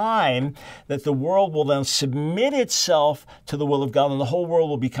of time that the world will then submit itself to the will of God and the whole world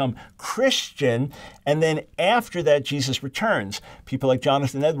will become Christian. And then after that, Jesus returns. People like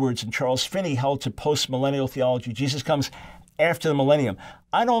Jonathan Edwards and Charles Finney held to post-millennial theology. Jesus comes after the millennium.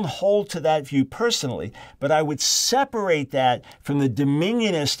 I don't hold to that view personally, but I would separate that from the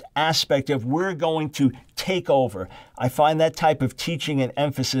dominionist aspect of we're going to take over. I find that type of teaching and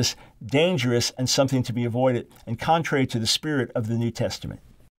emphasis dangerous and something to be avoided and contrary to the spirit of the New Testament.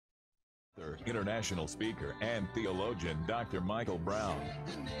 International speaker and theologian Dr. Michael Brown.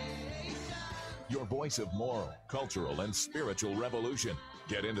 Your voice of moral, cultural, and spiritual revolution.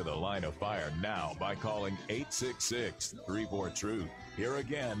 Get into the line of fire now by calling 866-34-TRUTH. Here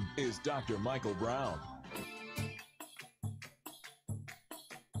again is Dr. Michael Brown.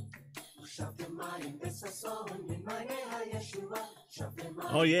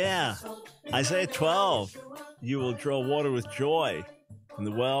 Oh, yeah. Isaiah 12. You will draw water with joy from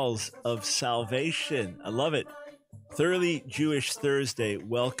the wells of salvation. I love it. Thoroughly Jewish Thursday.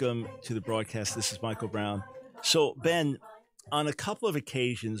 Welcome to the broadcast. This is Michael Brown. So, Ben, on a couple of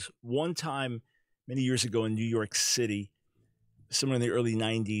occasions, one time many years ago in New York City, somewhere in the early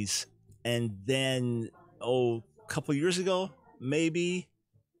 90s, and then, a couple of years ago, maybe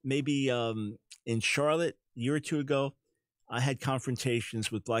in Charlotte, a year or two ago, I had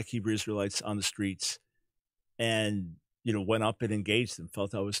confrontations with Black Hebrew Israelites on the streets and, went up and engaged them,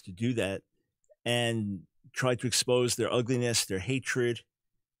 felt I was to do that, and tried to expose their ugliness, their hatred,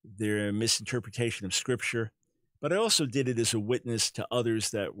 their misinterpretation of Scripture. But I also did it as a witness to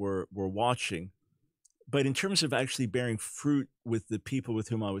others that were watching. But in terms of actually bearing fruit with the people with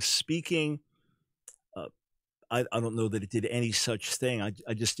whom I was speaking, I don't know that it did any such thing.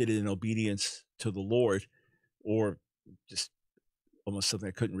 I just did it in obedience to the Lord, or just almost something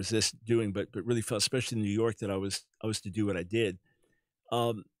I couldn't resist doing, but really felt, especially in New York, that I was to do what I did.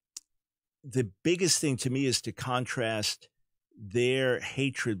 The biggest thing to me is to contrast their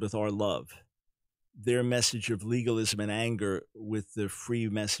hatred with our love, their message of legalism and anger with the free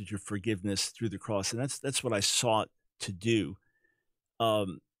message of forgiveness through the cross. And that's what I sought to do.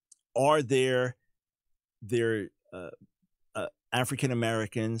 Are there African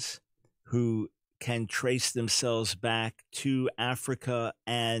Americans who can trace themselves back to Africa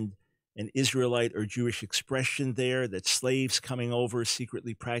and an Israelite or Jewish expression there, that slaves coming over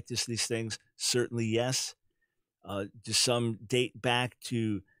secretly practice these things? Certainly, yes. Do some date back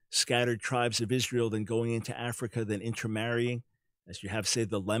to scattered tribes of Israel, then going into Africa, then intermarrying, as you have, say,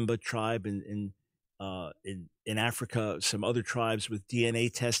 the Lemba tribe in Africa? Some other tribes with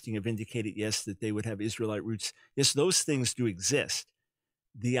DNA testing have indicated, yes, that they would have Israelite roots. Yes, those things do exist.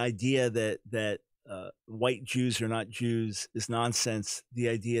 The idea that white Jews are not Jews is nonsense. The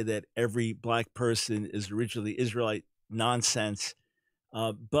idea that every Black person is originally Israelite, nonsense.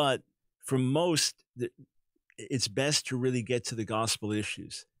 But for most, it's best to really get to the gospel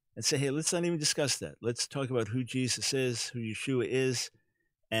issues and say, hey, let's not even discuss that. Let's talk about who Jesus is, who Yeshua is,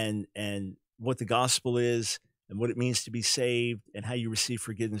 and what the gospel is, and what it means to be saved, and how you receive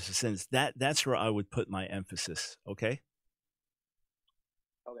forgiveness of sins. That's where I would put my emphasis. Okay?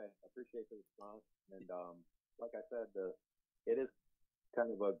 Okay, I appreciate the response. And like I said, it is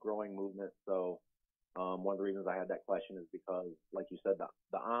kind of a growing movement. So one of the reasons I had that question is because, like you said,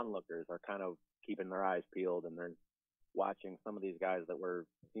 the onlookers are kind of keeping their eyes peeled, and they're watching some of these guys that were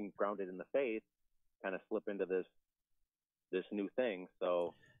being grounded in the faith kind of slip into this new thing.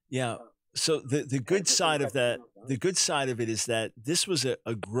 So yeah. So the good side of that, the good side of it is that this was a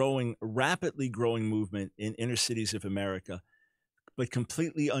rapidly growing movement in inner cities of America, but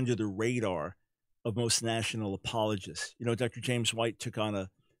completely under the radar of most national apologists. Dr. James White took on a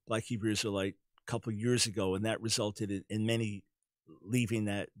Black Hebrew Israelite a couple of years ago, and that resulted in many leaving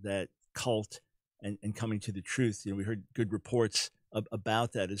that cult and coming to the truth. We heard good reports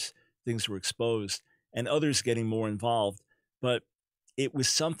about that as things were exposed, and others getting more involved. But it was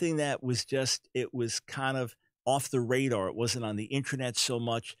something that was it was kind of off the radar. It wasn't on the internet so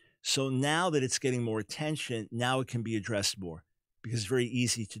much. So now that it's getting more attention, now it can be addressed more, because it's very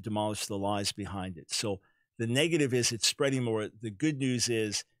easy to demolish the lies behind it. So the negative is it's spreading more. The good news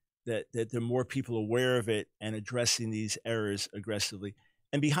is that there are more people aware of it and addressing these errors aggressively.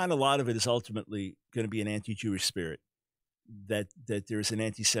 And behind a lot of it is ultimately going to be an anti-Jewish spirit, that there's an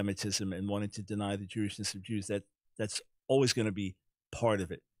anti-Semitism and wanting to deny the Jewishness of Jews. That's always going to be part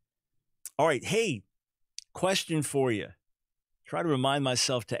of it. All right. Hey, question for you. Try to remind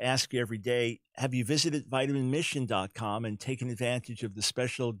myself to ask you every day, have you visited vitaminmission.com and taken advantage of the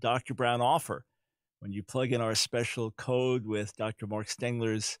special Dr. Brown offer? When you plug in our special code with Dr. Mark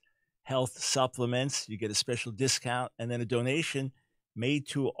Stengler's health supplements, you get a special discount and then a donation made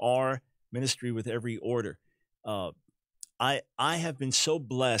to our ministry with every order. I have been so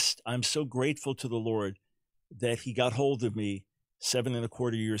blessed. I'm so grateful to the Lord that he got hold of me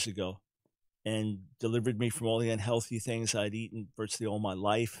 7.25 years ago and delivered me from all the unhealthy things I'd eaten virtually all my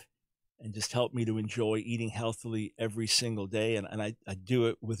life, and just helped me to enjoy eating healthily every single day. And I do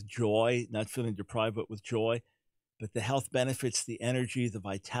it with joy, not feeling deprived, but with joy. But the health benefits, the energy, the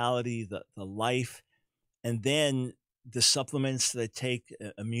vitality, the life. And then the supplements that I take,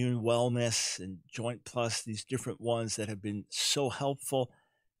 Immune Wellness and Joint Plus, these different ones that have been so helpful.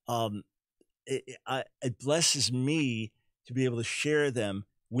 It blesses me to be able to share them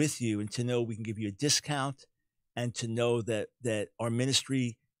with you and to know we can give you a discount, and to know that our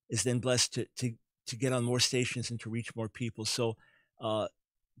ministry is then blessed to get on more stations and to reach more people. So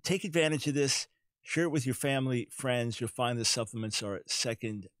take advantage of this. Share it with your family, friends. You'll find the supplements are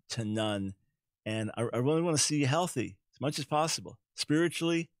second to none. And I really want to see you healthy as much as possible,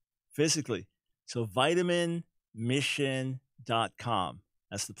 spiritually, physically. So vitaminmission.com.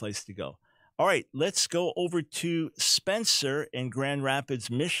 That's the place to go. All right, let's go over to Spencer in Grand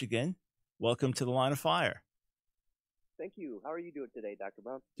Rapids, Michigan. Welcome to the Line of Fire. Thank you. How are you doing today, Dr.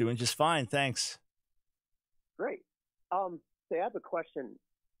 Brown? Doing just fine, thanks. Great. So I have a question.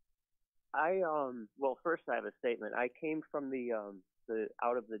 Well, first I have a statement. I came from the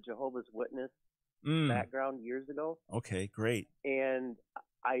out of the Jehovah's Witness background years ago. Okay, great. And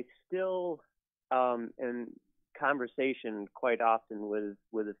I still in conversation quite often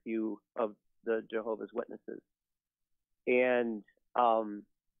with a few of the Jehovah's Witnesses. And a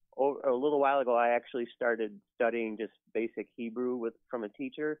little while ago, I actually started studying just basic Hebrew from a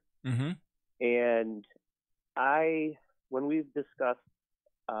teacher. Mm-hmm. And when we've discussed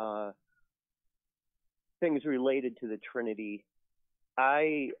things related to the Trinity,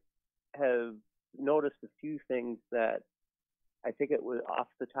 I have noticed a few things that I think it was off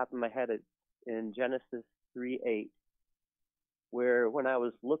the top of my head. It's in Genesis 3:8, where when I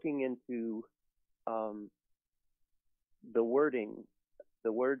was looking into the wording,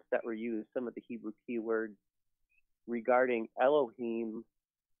 the words that were used, some of the Hebrew keywords regarding Elohim,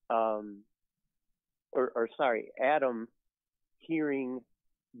 Adam hearing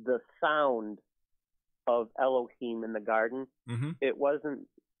the sound of Elohim in the garden. Mm-hmm. It wasn't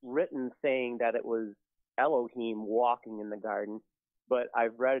written saying that it was Elohim walking in the garden, but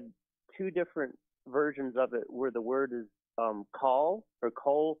I've read two different versions of it where the word is kol, or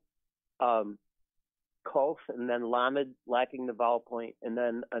kol, kof, and then lamed, lacking the vowel point, and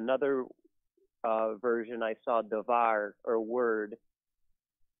then another version I saw davar, or word,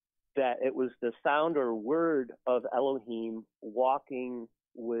 that it was the sound or word of Elohim walking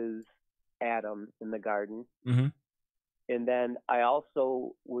with Adam in the garden. Mm-hmm. And then I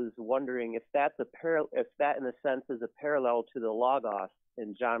also was wondering if that in a sense is a parallel to the Logos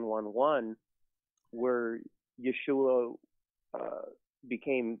in John 1:1, where Yeshua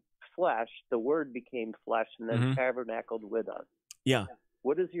became flesh, the Word became flesh, and then tabernacled with us. Yeah.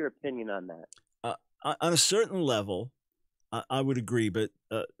 What is your opinion on that? On a certain level, I would agree, but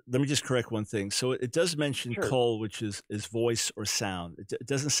let me just correct one thing. So it does mention kol, which is voice or sound. It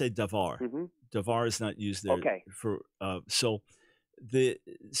doesn't say davar. Mm-hmm. Davar is not used there. Okay. So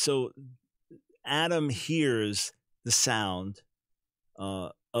Adam hears the sound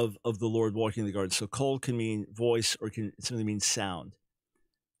of the Lord walking in the garden. So kol can mean voice, or can simply mean sound.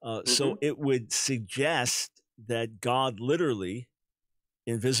 So it would suggest that God literally,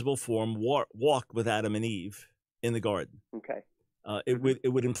 in visible form, walked with Adam and Eve in the garden. Okay.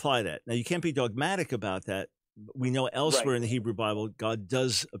 It would imply that. Now, you can't be dogmatic about that. We know elsewhere in the Hebrew Bible, God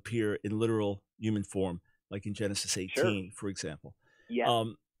does appear in literal human form, like in Genesis 18, for example. Yeah.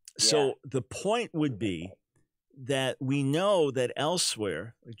 So the point would be that we know that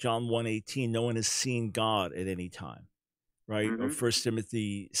elsewhere, like John 1:18, no one has seen God at any time, right? Or 1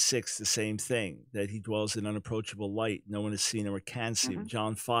 Timothy 6, the same thing, that he dwells in unapproachable light. No one has seen him or can see him.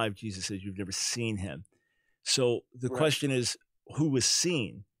 John 5, Jesus says, you've never seen him. So the question is, who was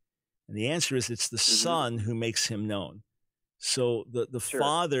seen? And the answer is, it's the Son who makes him known. So the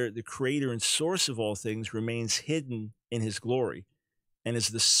Father, the creator and source of all things, remains hidden in his glory. And as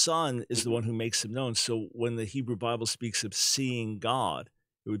the Son is the one who makes him known. So when the Hebrew Bible speaks of seeing God,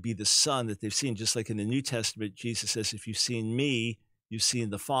 it would be the Son that they've seen. Just like in the New Testament, Jesus says, if you've seen me, you've seen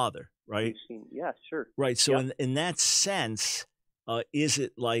the Father, right? Right. So in that sense, is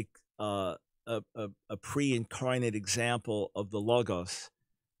it like a pre-incarnate example of the Logos,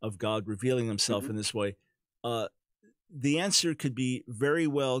 of God revealing himself in this way? The answer could be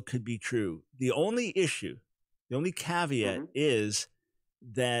true. The only issue, the only caveat is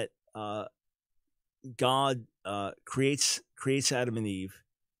that God creates Adam and Eve,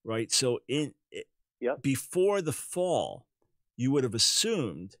 right? So before the fall, you would have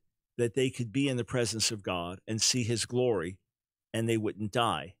assumed that they could be in the presence of God and see his glory, and they wouldn't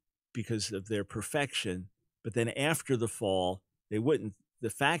die because of their perfection. But then after the fall, they wouldn't. The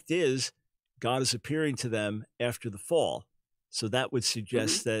fact is, God is appearing to them after the fall. So that would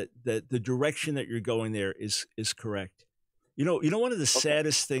suggest that the direction that you're going there is correct. You know, one of the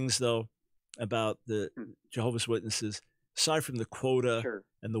saddest things, though, about the Jehovah's Witnesses, aside from the quota Sure.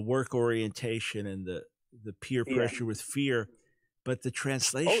 and the work orientation and the peer pressure with fear, but the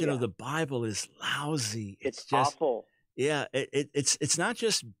translation of the Bible is lousy. It's just awful. Yeah, it's not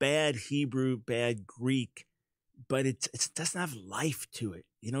just bad Hebrew, bad Greek, but it doesn't have life to it.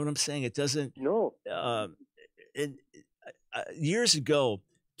 You know what I'm saying? It doesn't. No. Years ago,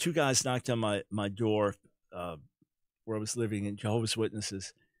 two guys knocked on my door where I was living in Jehovah's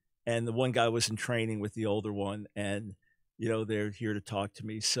Witnesses, and the one guy was in training with the older one, and they're here to talk to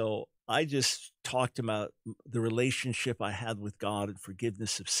me. So I just talked about the relationship I had with God and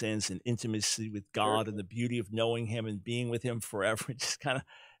forgiveness of sins and intimacy with God and the beauty of knowing Him and being with Him forever. Just kind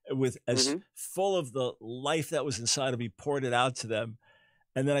of with as full of the life that was inside of me, poured it out to them.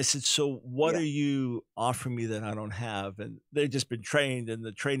 And then I said, so what are you offering me that I don't have? And they've just been trained. And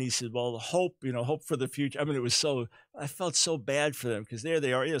the trainee said, well, hope for the future. I mean, I felt so bad for them because there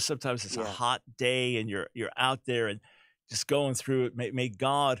they are. Sometimes it's a hot day and you're out there and just going through it. May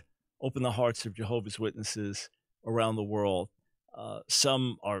God open the hearts of Jehovah's Witnesses around the world.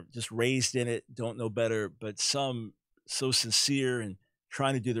 Some are just raised in it, don't know better, but some so sincere and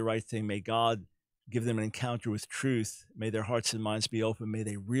trying to do the right thing. May God give them an encounter with truth. May their hearts and minds be open. May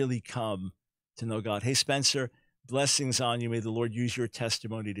they really come to know God. Hey, Spencer, blessings on you. May the Lord use your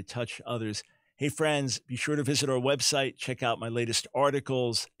testimony to touch others. Hey, friends, be sure to visit our website. Check out my latest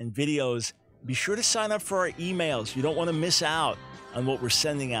articles and videos. Be sure to sign up for our emails. You don't want to miss out on what we're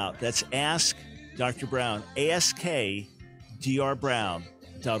sending out. That's Ask Dr. Brown,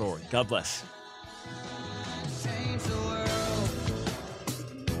 AskDrBrown.org. God bless.